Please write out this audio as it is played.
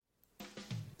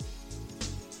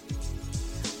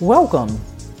Welcome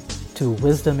to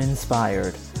Wisdom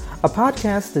Inspired, a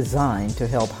podcast designed to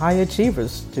help high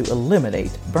achievers to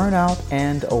eliminate burnout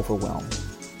and overwhelm.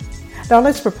 Now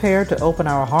let's prepare to open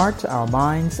our hearts, our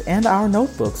minds, and our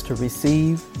notebooks to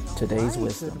receive today's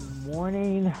wisdom. Good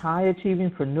morning, high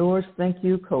achievingpreneurs. Thank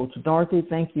you, Coach Dorothy.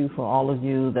 Thank you for all of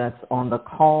you that's on the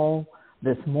call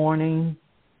this morning.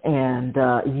 And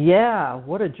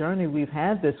what a journey we've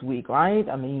had this week, right?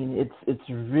 I mean, it's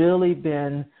really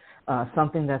been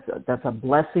something that's a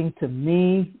blessing to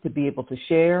me to be able to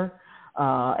share,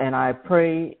 and I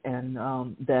pray and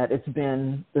that it's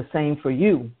been the same for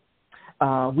you.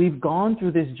 We've gone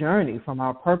through this journey from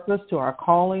our purpose to our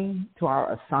calling to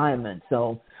our assignment.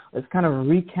 So let's kind of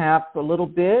recap a little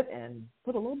bit and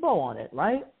put a little bow on it,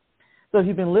 right? So if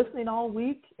you've been listening all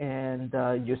week and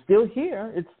you're still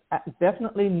here, it's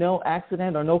definitely no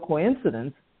accident or no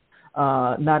coincidence,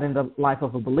 not in the life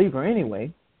of a believer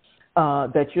anyway,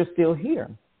 that you're still here.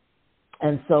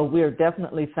 And so we're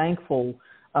definitely thankful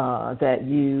that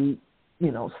you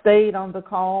stayed on the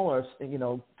call or,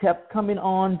 kept coming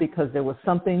on because there was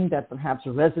something that perhaps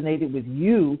resonated with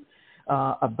you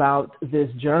about this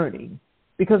journey.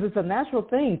 Because it's a natural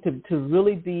thing to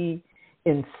really be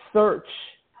in search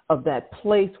of that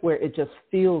place where it just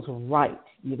feels right.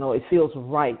 It feels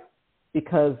right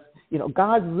because,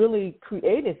 God really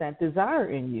created that desire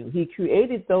in you. He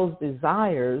created those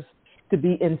desires to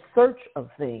be in search of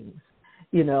things,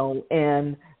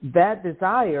 and that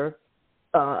desire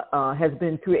has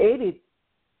been created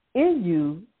in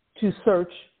you to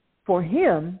search for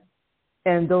Him,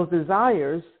 and those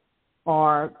desires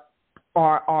are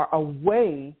a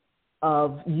way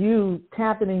of you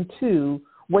tapping into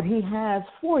what He has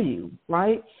for you,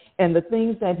 right? And the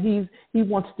things that He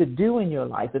wants to do in your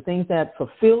life, the things that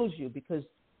fulfills you, because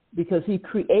He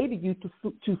created you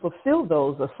to fulfill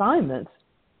those assignments,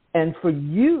 and for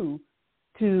you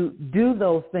to do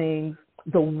those things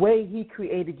the way He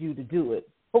created you to do it.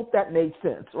 Hope that made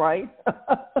sense, right?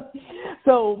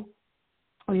 So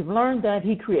we've learned that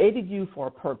He created you for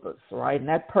a purpose, right? And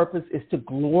that purpose is to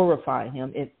glorify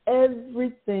Him in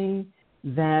everything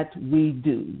that we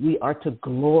do. We are to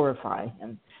glorify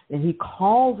Him. And He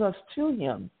calls us to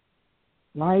Him,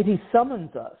 right? He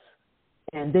summons us.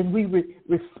 And then we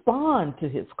respond to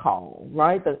His call,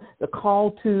 right? The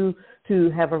call to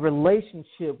have a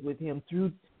relationship with Him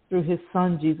through His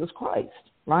Son, Jesus Christ,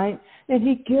 right? And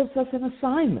He gives us an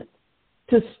assignment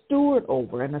to steward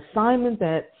over, an assignment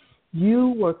that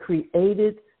you were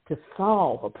created to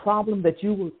solve, a problem that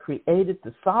you were created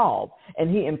to solve.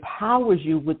 And He empowers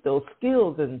you with those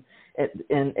skills and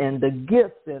the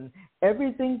gifts and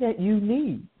everything that you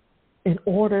need in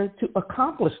order to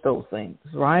accomplish those things,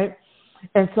 right?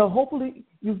 And so hopefully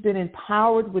you've been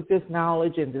empowered with this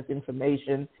knowledge and this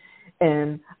information.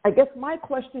 And I guess my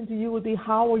question to you would be,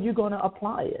 how are you going to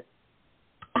apply it?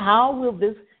 How will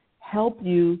this help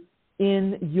you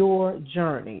in your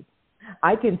journey?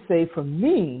 I can say for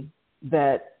me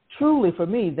that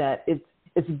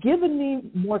it's given me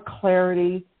more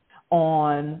clarity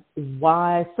on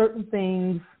why certain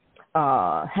things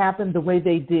happened the way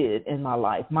they did in my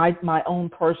life, my own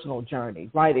personal journey,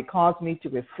 right? It caused me to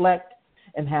reflect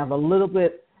and have a little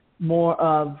bit more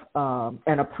of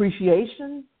an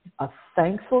appreciation, a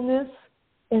thankfulness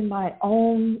in my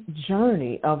own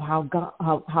journey of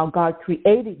how God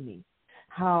created me,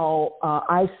 how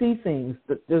I see things.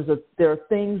 There are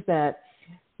things that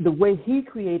the way He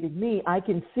created me, I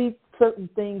can see certain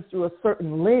things through a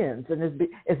certain lens, and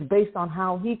it's based on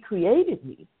how He created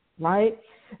me, right?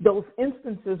 Those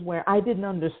instances where I didn't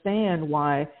understand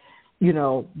why,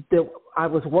 I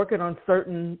was working on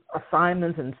certain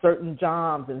assignments and certain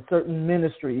jobs and certain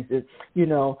ministries,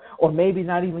 or maybe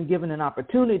not even given an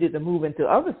opportunity to move into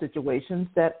other situations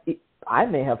that I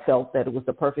may have felt that it was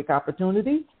the perfect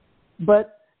opportunity,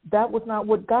 but that was not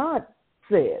what God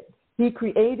said. He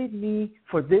created me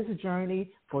for this journey,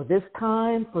 for this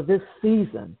time, for this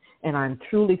season, and I'm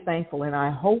truly thankful, and I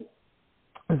hope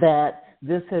that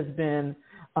this has been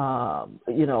a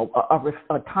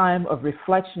time of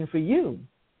reflection for you,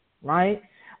 right?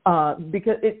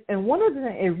 Because one of the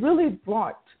things, it really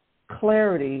brought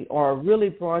clarity, or really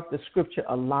brought the scripture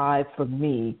alive for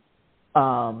me,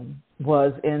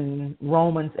 was in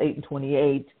Romans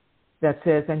 8:28, that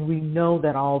says, and we know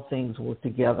that all things work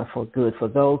together for good for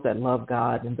those that love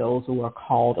God and those who are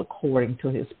called according to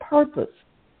His purpose,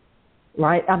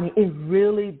 right? I mean, it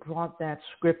really brought that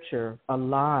scripture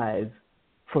alive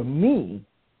for me.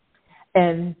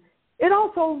 And it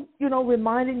also,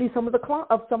 reminded me of some of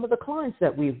the clients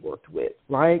that we've worked with,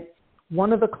 right?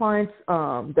 One of the clients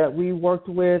that we worked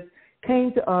with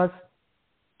came to us,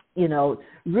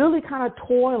 really kind of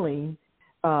toiling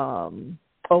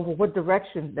over what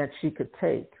direction that she could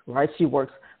take, right? She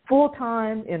works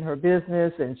full-time in her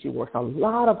business, and she works a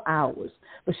lot of hours,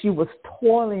 but she was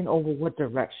toiling over what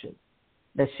direction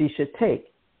that she should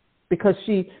take, because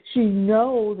she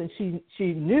knows, and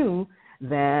she knew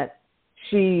that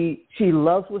she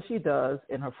loves what she does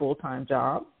in her full-time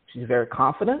job. She's very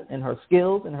confident in her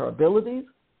skills and her abilities,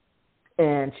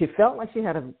 and she felt like she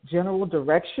had a general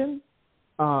direction.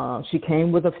 She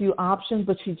came with a few options,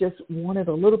 but she just wanted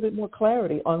a little bit more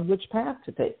clarity on which path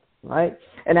to take, right?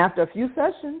 And after a few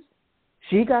sessions,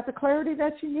 she got the clarity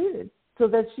that she needed so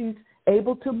that she's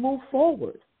able to move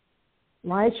forward,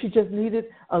 right? She just needed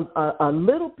a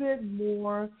little bit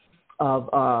more of,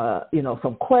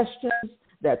 some questions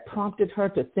that prompted her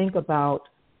to think about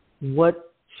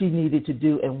what she needed to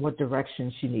do and what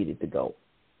direction she needed to go,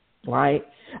 right?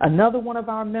 Another one of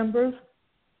our members,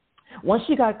 once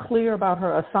she got clear about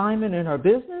her assignment in her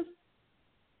business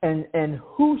and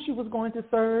who she was going to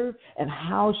serve and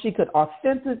how she could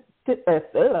authentically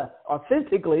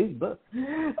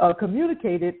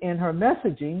communicate it in her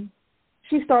messaging,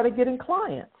 she started getting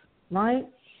clients, right?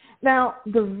 Now,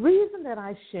 the reason that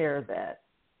I share that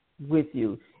with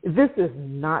you, this is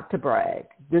not to brag.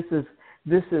 This is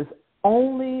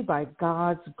only by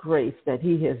God's grace that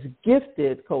he has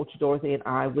gifted Coach Dorothy and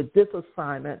I with this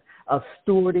assignment of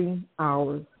stewarding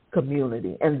our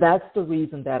community. And that's the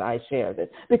reason that I share this,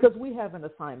 because we have an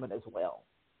assignment as well,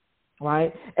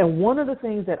 right? And one of the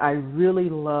things that I really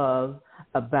love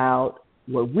about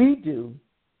what we do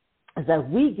is that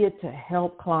we get to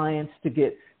help clients to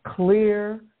get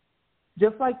clear,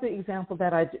 just like the example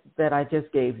that I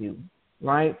just gave you,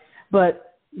 right?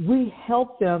 But we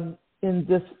help them in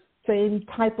this same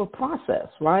type of process,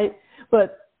 right?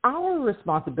 But our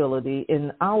responsibility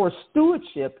in our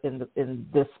stewardship in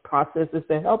this process is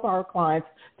to help our clients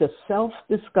to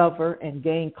self-discover and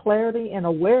gain clarity and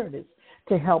awareness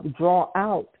to help draw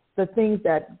out the things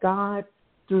that God,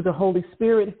 through the Holy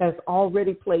Spirit, has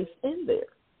already placed in there,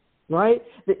 right?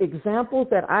 The examples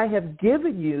that I have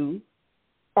given you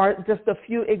are just a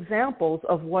few examples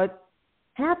of what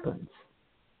happens,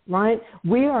 right?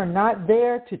 We are not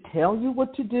there to tell you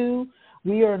what to do.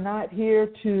 We are not here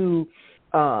to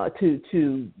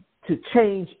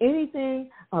change anything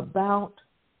about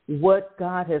what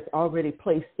God has already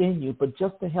placed in you, but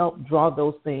just to help draw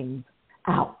those things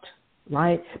out,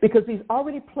 right? Because he's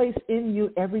already placed in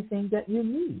you everything that you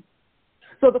need.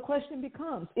 So the question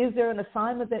becomes, is there an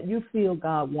assignment that you feel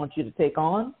God wants you to take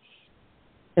on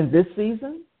in this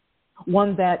season?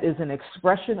 One that is an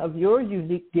expression of your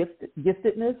unique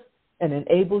giftedness and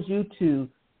enables you to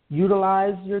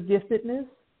utilize your giftedness?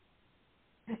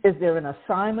 Is there an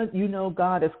assignment you know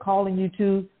God is calling you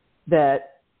to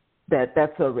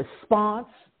that's a response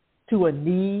to a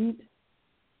need,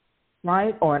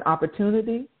 right, or an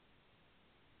opportunity?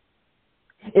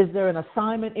 Is there an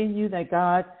assignment in you that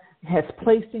God has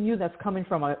placed in you that's coming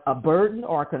from a burden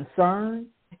or a concern,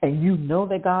 and you know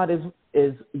that God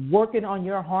is working on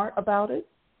your heart about it,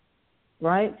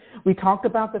 right? We talked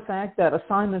about the fact that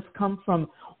assignments come from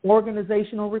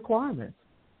organizational requirements.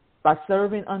 By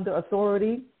serving under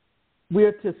authority,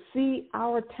 we're to see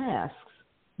our tasks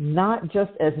not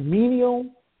just as menial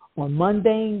or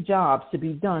mundane jobs to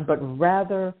be done, but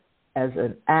rather as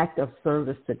an act of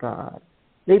service to God.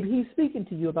 Maybe he's speaking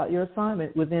to you about your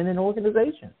assignment within an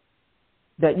organization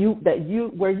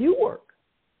where you work,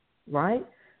 right?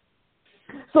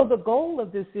 So the goal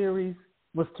of this series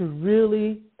was to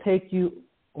really take you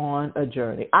on a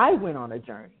journey. I went on a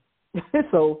journey.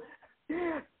 So,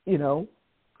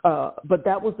 but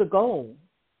that was the goal,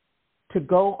 to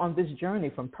go on this journey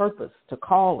from purpose to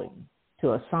calling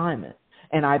to assignment.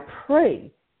 And I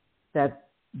pray that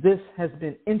this has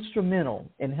been instrumental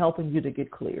in helping you to get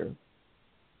clear,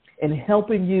 in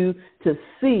helping you to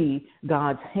see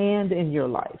God's hand in your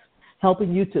life,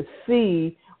 helping you to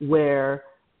see where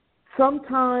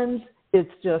sometimes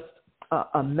it's just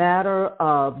a matter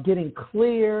of getting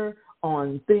clear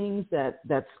on things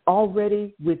that's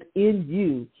already within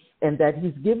you, and that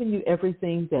he's given you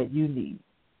everything that you need,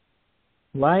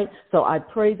 right? So I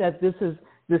pray that this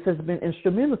has been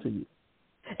instrumental to you.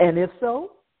 And if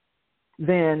so,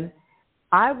 then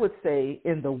I would say,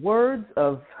 in the words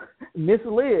of Miss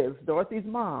Liz, Dorothy's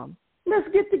mom, let's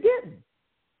get to getting.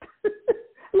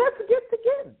 Let's get to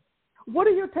getting. What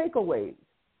are your takeaways?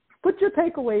 Put your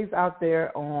takeaways out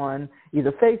there on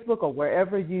either Facebook or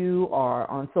wherever you are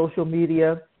on social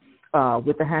media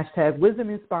with the hashtag Wisdom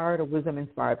Inspired or Wisdom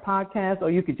Inspired Podcast,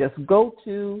 or you could just go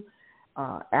to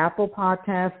Apple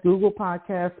Podcasts, Google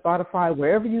Podcasts, Spotify,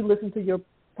 wherever you listen to your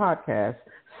podcast,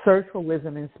 search for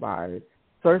Wisdom Inspired.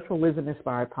 Search for Wisdom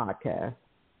Inspired Podcast,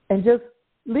 and just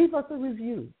leave us a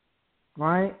review,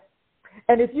 right?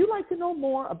 And if you'd like to know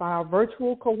more about our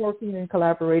virtual co-working and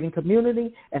collaborating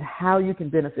community and how you can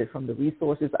benefit from the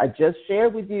resources, I just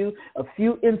shared with you a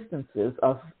few instances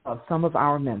of some of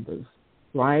our members,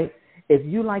 right? If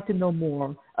you'd like to know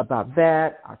more about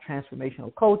that, our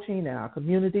transformational coaching and our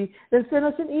community, then send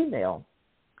us an email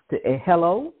to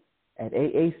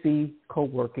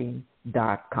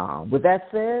hello@aaccoworking.com. With that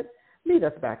said, meet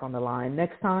us back on the line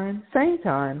next time, same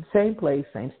place,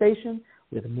 same station,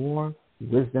 with more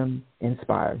Wisdom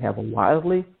Inspired. Have a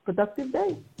wildly productive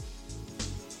day.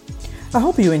 I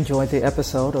hope you enjoyed the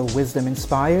episode of Wisdom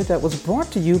Inspired that was brought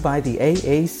to you by the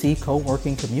AAC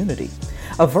Co-working Community,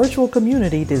 a virtual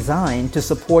community designed to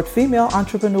support female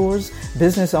entrepreneurs,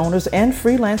 business owners, and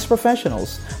freelance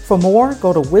professionals. For more,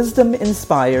 go to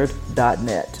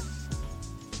wisdominspired.net.